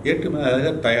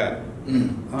ஏற்றுமதியாளர்கள் தயார்.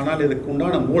 ஆனால் இதுக்கு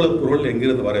உண்டான மூலப்பொருள்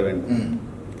எங்கிருந்து வர வேண்டும்?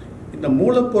 இந்த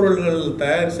மூலப்பொருள்கள்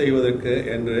தயார் செய்வதற்கு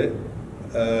என்று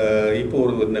இப்போ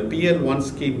இந்த PL1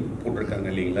 ஸ்கீம் போட்டிருக்காங்க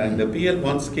இல்லைங்களா? இந்த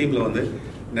PL1 ஸ்கீமில் வந்து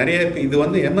நிறைய இது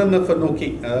வந்து எம்எம்எஃப் நோக்கி,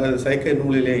 அதாவது செயற்கை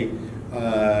நூலிலை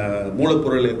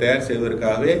மூலப்பொருளை தயார்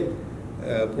செய்வதற்காகவே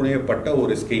புனையப்பட்ட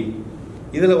ஒரு ஸ்கீம்.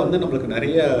 இதில் வந்து நம்மளுக்கு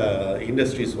நிறைய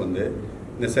இண்டஸ்ட்ரீஸ் வந்து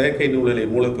இந்த செயற்கை நூலிலை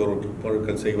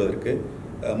மூலப்பொருட்கள் செய்வதற்கு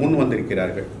முன்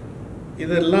வந்திருக்கிறார்கள்.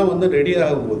 இதெல்லாம் வந்து ரெடி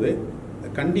ஆகும்போது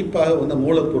கண்டிப்பாக வந்து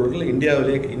மூலப்பொருட்கள்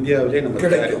இந்தியாவிலே நம்ம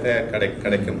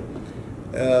கிடைக்கும்.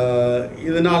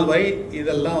 இதனால் வரை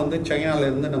இதெல்லாம் வந்து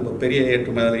சைனாவிலேருந்து நம்ம பெரிய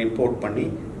ஏற்றுமதியை இம்போர்ட்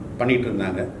பண்ணிட்டு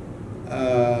இருந்தாங்க.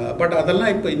 பட்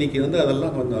அதெல்லாம் இப்போ இன்றைக்கி வந்து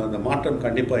அதெல்லாம் கொஞ்சம் அந்த மாற்றம்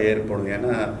கண்டிப்பாக ஏற்படும்.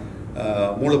 ஏன்னா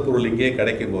மூலப்பொருள் இங்கேயே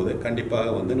கிடைக்கும் போது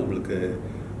கண்டிப்பாக வந்து நம்மளுக்கு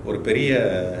ஒரு பெரிய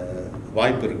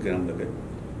வாய்ப்பு இருக்குது நம்மளுக்கு.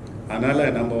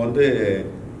 அதனால் நம்ம வந்து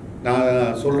நான்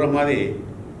சொல்கிற மாதிரி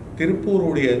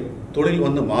திருப்பூருடைய தொழில்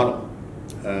வந்து மாறும்.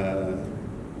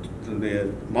 இந்த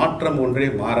மாற்றம் ஒன்றே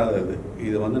மாறாதது.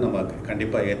 இது வந்து நம்ம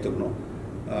கண்டிப்பாக ஏற்றுக்கணும்.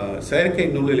 செயற்கை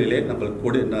நூலிலே நம்ம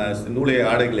நூலை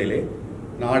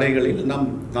ஆடைகளில்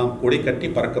நாம் கொடி கட்டி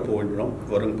பறக்க போகின்றோம்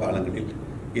வரும் காலங்களில்.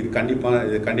 இது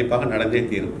கண்டிப்பாக நடந்தே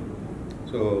தீரும்.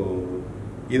 ஸோ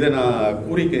இதை நான்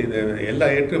எல்லா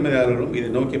ஏற்றுமதியாளர்களும் இதை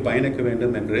நோக்கி பயணிக்க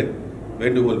வேண்டும் என்று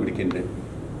வேண்டுகோள் விடுக்கின்றேன்.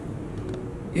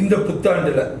 இந்த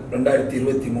புத்தாண்டுல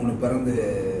 2023 பிறந்து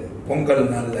பொங்கல்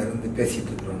நாள்ல இருந்து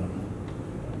பேசிட்டு இருக்கிறோம்.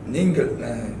 நீங்கள்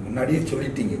முன்னாடியே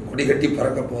சொல்லிட்டீங்க, கொடி கட்டி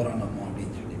பறக்க போறோம் நம்ம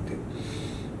அப்படின்னு சொல்லிட்டு.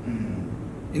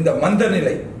 இந்த மந்த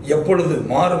நிலை எப்பொழுது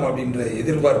மாறும் அப்படின்ற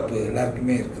எதிர்பார்ப்பு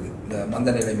எல்லாருக்குமே இருக்குது. இந்த மந்த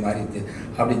நிலை மாறிட்டு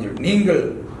அப்படின்னு சொல்லி நீங்கள்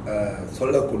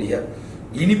சொல்லக்கூடிய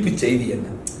இனிப்பு செய்தி என்ன?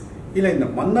 இல்லை, இந்த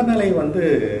மந்த நிலை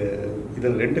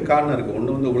இதில் 2 காரணம் இருக்குது.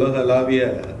 ஒன்று உலகளாவிய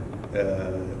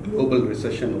குளோபல்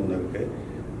ரிசெஷன் ஒன்று இருக்குது.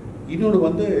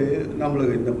 இன்னொன்று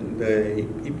நம்மளுக்கு இந்த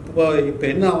இப்போ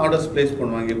என்ன ஆர்டர்ஸ் ப்ளேஸ்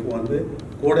பண்ணுவாங்க. இப்போ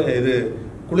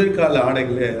குளிர்கால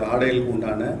ஆடைகளுக்கு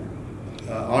உண்டான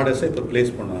ஆர்டர்ஸை இப்போ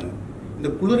ப்ளேஸ் பண்ணுவாங்க. இந்த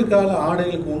குளிர்கால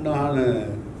ஆடைகளுக்கு உண்டான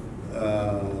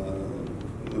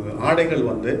ஆடைகள்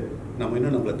நம்ம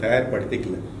இன்னும் நம்மளை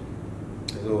தயார்படுத்திக்கல.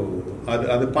 ஸோ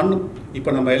அது பண்ணும். இப்போ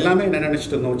நம்ம எல்லாமே என்ன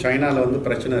நினச்சிட்டு இருந்தோம், சைனாவில்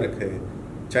பிரச்சனை இருக்குது,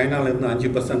 சைனாவிலேருந்து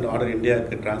 5% ஆர்டர்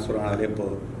இந்தியாவுக்கு ட்ரான்ஸ்ஃபர் ஆனாலே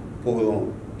போதும்,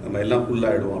 நம்ம எல்லாம்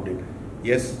ஃபுல்லாகிடுவோம் அப்படின்னு.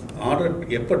 எஸ், ஆர்டர்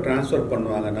எப்போ ட்ரான்ஸ்ஃபர்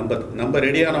பண்ணுவாங்க, நம்ம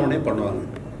ரெடியானவனே பண்ணுவாங்க.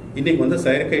 இன்றைக்கி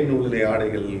செயற்கை நூலிலை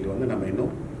ஆடைகள் நம்ம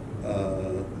இன்னும்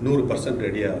 100%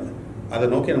 ரெடி ஆகலை. அதை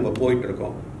நோக்கி நம்ம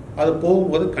போயிட்டுருக்கோம். அது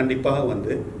போகும்போது கண்டிப்பாக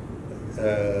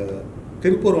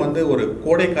திருப்பூர் ஒரு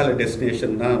கோடைக்கால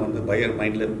டெஸ்டினேஷன் தான் பையர்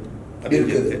மைண்டில்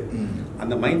இருக்குது.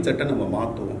 அந்த மைண்ட் செட்டை நம்ம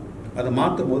மாற்றுவோம். அதை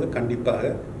மாற்றும் போது கண்டிப்பாக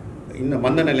இந்த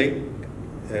மந்த நிலை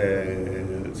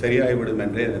சரியாகிவிடும்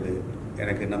என்றே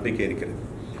எனக்கு நம்பிக்கை இருக்கிறது.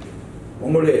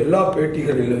 உங்களுடைய எல்லா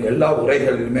பேட்டிகளிலும் எல்லா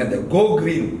உரைகளிலுமே அந்த கோ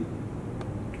கிரீன்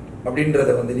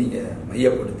அப்படின்றத நீங்க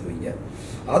மையப்படுத்துவீங்க.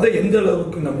 அதை எந்த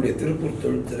அளவுக்கு நம்முடைய திருப்பூர்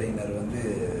தொழில்துறையினர்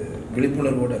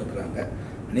விழிப்புணர்வோடு இருக்கிறாங்க,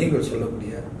 நீங்கள்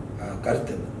சொல்லக்கூடிய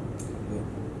கருத்து?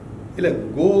 இல்லை,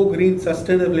 கோ கிரீன்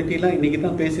சஸ்டைனபிலிட்டிலாம் இன்றைக்கி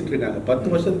தான் பேசிகிட்டு இருக்காங்க.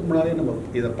 10 வருஷத்துக்கு முன்னாலே நம்ம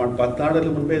இதை 10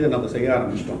 ஆண்டுகளுக்கு முன்பே இதை நம்ம செய்ய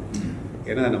ஆரம்பிச்சிட்டோம்.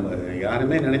 ஏன்னா நம்ம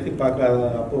யாருமே நினைத்து பார்க்காத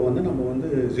அப்போ நம்ம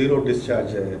 0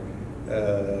 டிஸ்சார்ஜ்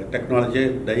டெக்னாலஜி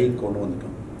டையிங் கொண்டு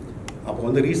வந்துட்டோம்.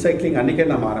 அப்போ ரீசைக்ளிங் அன்றைக்கே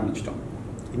நம்ம ஆரம்பிச்சிட்டோம்.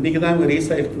 இன்றைக்கி தான் அவங்க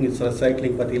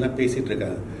ரீசைக்ளிங் பற்றிலாம் பேசிகிட்டு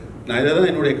இருக்காங்க. நான் இதை தான்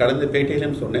என்னுடைய கடந்த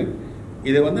பேட்டியிலும் சொன்னேன்.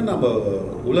 இதை நம்ம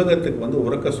உலகத்துக்கு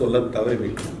உறக்க சொல்ல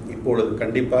தவறிவிட்டோம். இப்பொழுது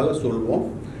கண்டிப்பாக சொல்வோம்.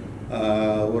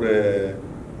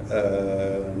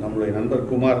 நம்மளுடைய நண்பர்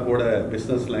குமார் கூட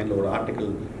பிஸ்னஸ் லைனில் ஒரு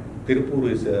article, Tiruppur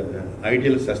is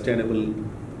ideal sustainable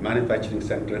manufacturing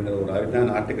சென்டர்ங்கிற ஒரு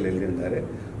அருமையான ஆர்டிக்கல் எழுதியிருந்தார்.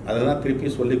 அதை தான் திருப்பி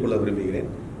சொல்லிக்கொள்ள விரும்புகிறேன்.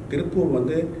 திருப்பூர்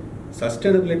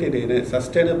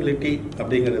சஸ்டைனபிலிட்டி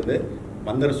அப்படிங்கிறது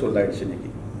மந்திர சொல்லாயிடுச்சு இன்னைக்கு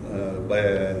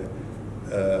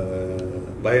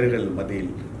பயிர்கள்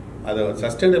மத்தியில். அதை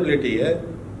சஸ்டைனபிலிட்டியை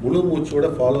முழு மூச்சோட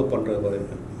ஃபாலோ பண்ணுற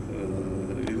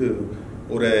இது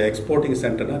ஒரு எக்ஸ்போர்ட்டிங்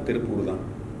சென்டர்னா திருப்பூர் தான்.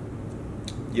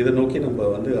 இதை நோக்கி நம்ம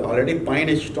ஆல்ரெடி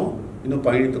பயணிச்சிட்டோம், இன்னும்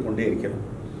பயணித்து கொண்டே இருக்கிறோம்.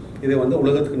 இதை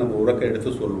உலகத்துக்கு நம்ம உறக்க எடுத்து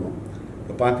சொல்லுவோம்.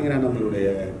 இப்போ பார்த்தீங்கன்னா நம்மளுடைய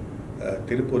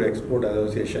திருப்பூர் எக்ஸ்போர்ட்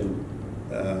அசோசியேஷன்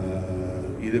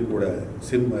இது கூட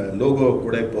லோகோ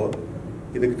கூட இப்போ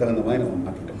இதுக்கு தகுந்த மாதிரி நம்ம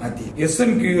மாற்றிட்டோம்.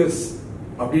 SNQS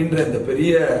அப்படின்ற இந்த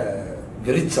பெரிய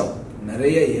விருட்சம்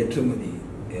நிறைய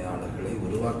ஏற்றுமதியாளர்களை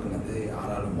உருவாக்குனது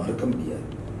யாராலும் மறுக்க முடியாது.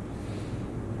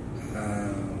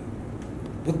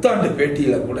 புத்தாண்டு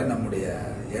பேட்டியில கூட நம்முடைய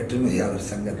ஏற்றுமதியாளர்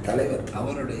சங்க தலைவர்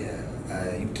அவருடைய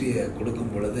இன்ட்ரியை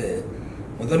கொடுக்கும் பொழுது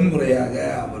முதன்முறையாக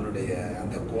அவருடைய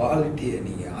அந்த குவாலிட்டியை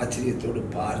நீங்க ஆச்சரியத்தோடு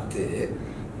பார்த்து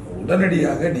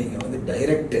உடனடியாக நீங்க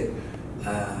டைரக்ட்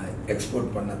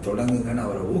எக்ஸ்போர்ட் பண்ண தொடங்குங்கன்னு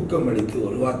அவரை ஊக்கமளித்து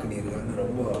உருவாக்குனீர்கள்னு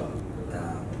ரொம்ப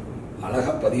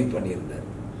அழகா பதிவு பண்ணியிருந்தார்.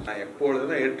 நான்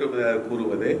எப்பொழுதுமே ஏற்றுமதியாளர்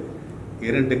கூறுவது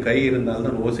 2 கை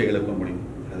இருந்தால்தான் ஓசை எழுப்ப முடியும்.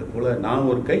 அதுபோல் நான்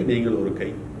ஒரு கை, நீங்கள் ஒரு கை,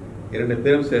 2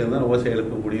 பேரும் சேர்ந்துதான் ஓசை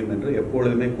எழுப்ப முடியும் என்று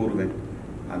எப்பொழுதுமே கூறுவேன்.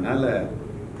 அதனால்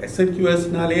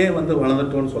SNQSனாலேயே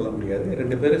வளர்ந்துட்டோன்னு சொல்ல முடியாது.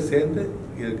 2 பேரும் சேர்ந்து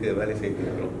இதுக்கு வேலை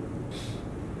செய்திருக்கிறோம்.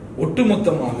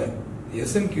 ஒட்டுமொத்தமாக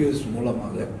SNQS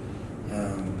மூலமாக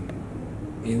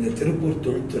இந்த திருப்பூர்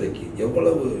தொழில்துறைக்கு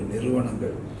எவ்வளவு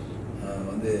நிறுவனங்கள்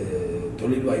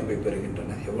தொழில் வாய்ப்பை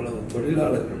பெறுகின்றன, எவ்வளவு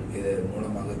தொழிலாளர்கள் இதன்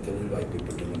மூலமாக தொழில் வாய்ப்பை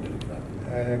பெற்றுக்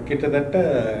கொண்டிருக்கிறார்கள்? கிட்டத்தட்ட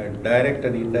டைரக்ட்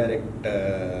அண்ட் இன்டைரக்ட்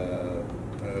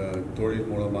தொழில்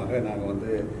மூலமாக நாங்கள்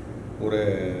ஒரு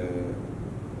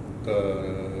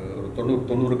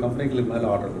 90 கம்பெனிகளுக்கு மேலே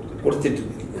ஆர்டர் கொடுத்துட்டு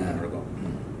இருக்கோம்.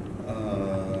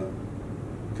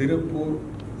 திருப்பூர்,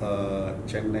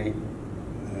 சென்னை,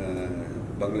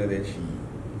 பங்களாதேஷ்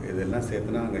இதெல்லாம்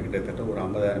சேர்த்துனா அங்கே கிட்டத்தட்ட ஒரு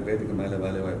 50,000 பேருக்கு மேலே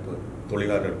வேலை வாய்ப்பு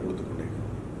தொழிலாளர் கொடுத்து கொண்டிருக்கோம்.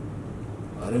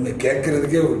 அருமை,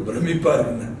 கேட்கறதுக்கே ஒரு பிரமிப்பா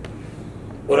இருக்குங்க.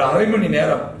 ஒரு அரை மணி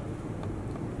நேரம்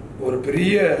ஒரு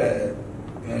பெரிய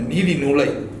நீதி நூலை,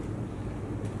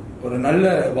 ஒரு நல்ல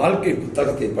வாழ்க்கை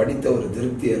புத்தகத்தை படித்த ஒரு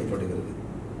திருப்தி ஏற்படுகிறது.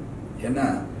 ஏன்னா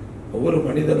ஒவ்வொரு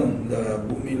மனிதனும் இந்த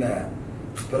பூமியில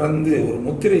பிறந்து ஒரு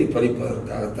முத்திரை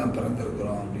பதிப்பதற்காகத்தான்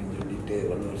பிறந்திருக்கிறோம் அப்படின்னு சொல்லிட்டு சொல்லிட்டு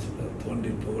வள்ளுவர் சொல்றார், தோன்றி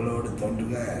புகழோடு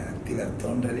தோன்றுக அத்திலர்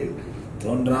தோன்றலில்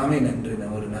தோன்றாமை நன்று.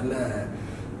 ஒரு நல்ல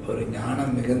ஒரு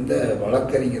ஞானம் மிகுந்த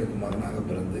வழக்கறிஞருக்கு மகனாக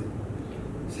பிறந்து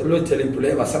செல்வச்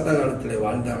செழிப்பிலே வசந்த காலத்திலே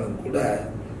வாழ்ந்தாலும் கூட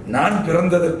நான்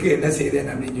பிறந்ததற்கு என்ன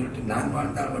செய்தேன் அப்படின்னு சொல்லிட்டு நான்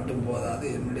வாழ்ந்தால் மட்டும் போதாது,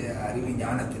 என்னுடைய அறிவு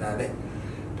ஞானத்தினாலே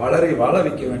பலரை வாழ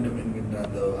வைக்க வேண்டும் என்கின்ற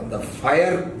அந்த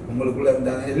ஃபயர் உங்களுக்குள்ள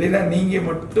இருந்தாங்க. இல்லைன்னா நீங்க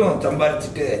மட்டும்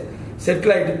சம்பாரிச்சுட்டு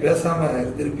செட்டில் ஆகிட்டு பேசாம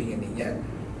இருந்திருப்பீங்க. நீங்க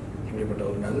இப்படிப்பட்ட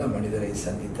ஒரு நல்ல மனிதரை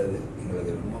சந்தித்தது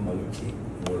எங்களுக்கு ரொம்ப மகிழ்ச்சி.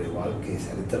 உங்களுடைய வாழ்க்கை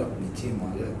சரித்திரம்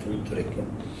நிச்சயமாக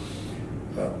தொழில்துறைக்கும்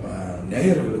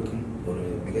நேயர்களுக்கும் ஒரு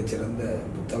மிகச்சிறந்த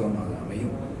புத்தகமாக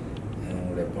அமையும்.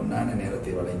 உங்களுடைய பொன்னான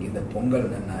நேரத்தை வழங்கி இந்த பொங்கல்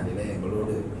நன்னாளிலே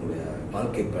எங்களோடு உங்களுடைய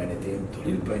வாழ்க்கை பயணத்தையும்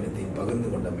தொழில் பயணத்தையும் பகிர்ந்து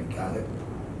கொண்டமைக்காக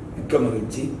மிக்க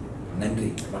மகிழ்ச்சி. நன்றி,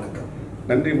 வணக்கம்.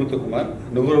 நன்றி முத்துக்குமார்.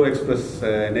 நுகர்வோர் எக்ஸ்பிரஸ்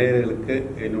நேயர்களுக்கு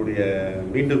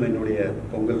மீண்டும் என்னுடைய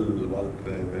பொங்கல்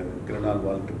திருநாள்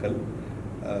வாழ்த்துக்கள்.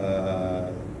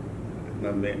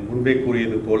 முன்பே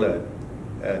கூறியது போல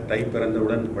தை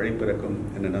பிறந்தவுடன் வழி பிறக்கும்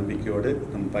என்ற நம்பிக்கையோடு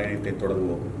நம் பயணத்தை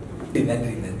தொடங்குவோம்.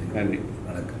 நன்றி, நன்றி, நன்றி,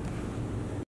 வணக்கம்.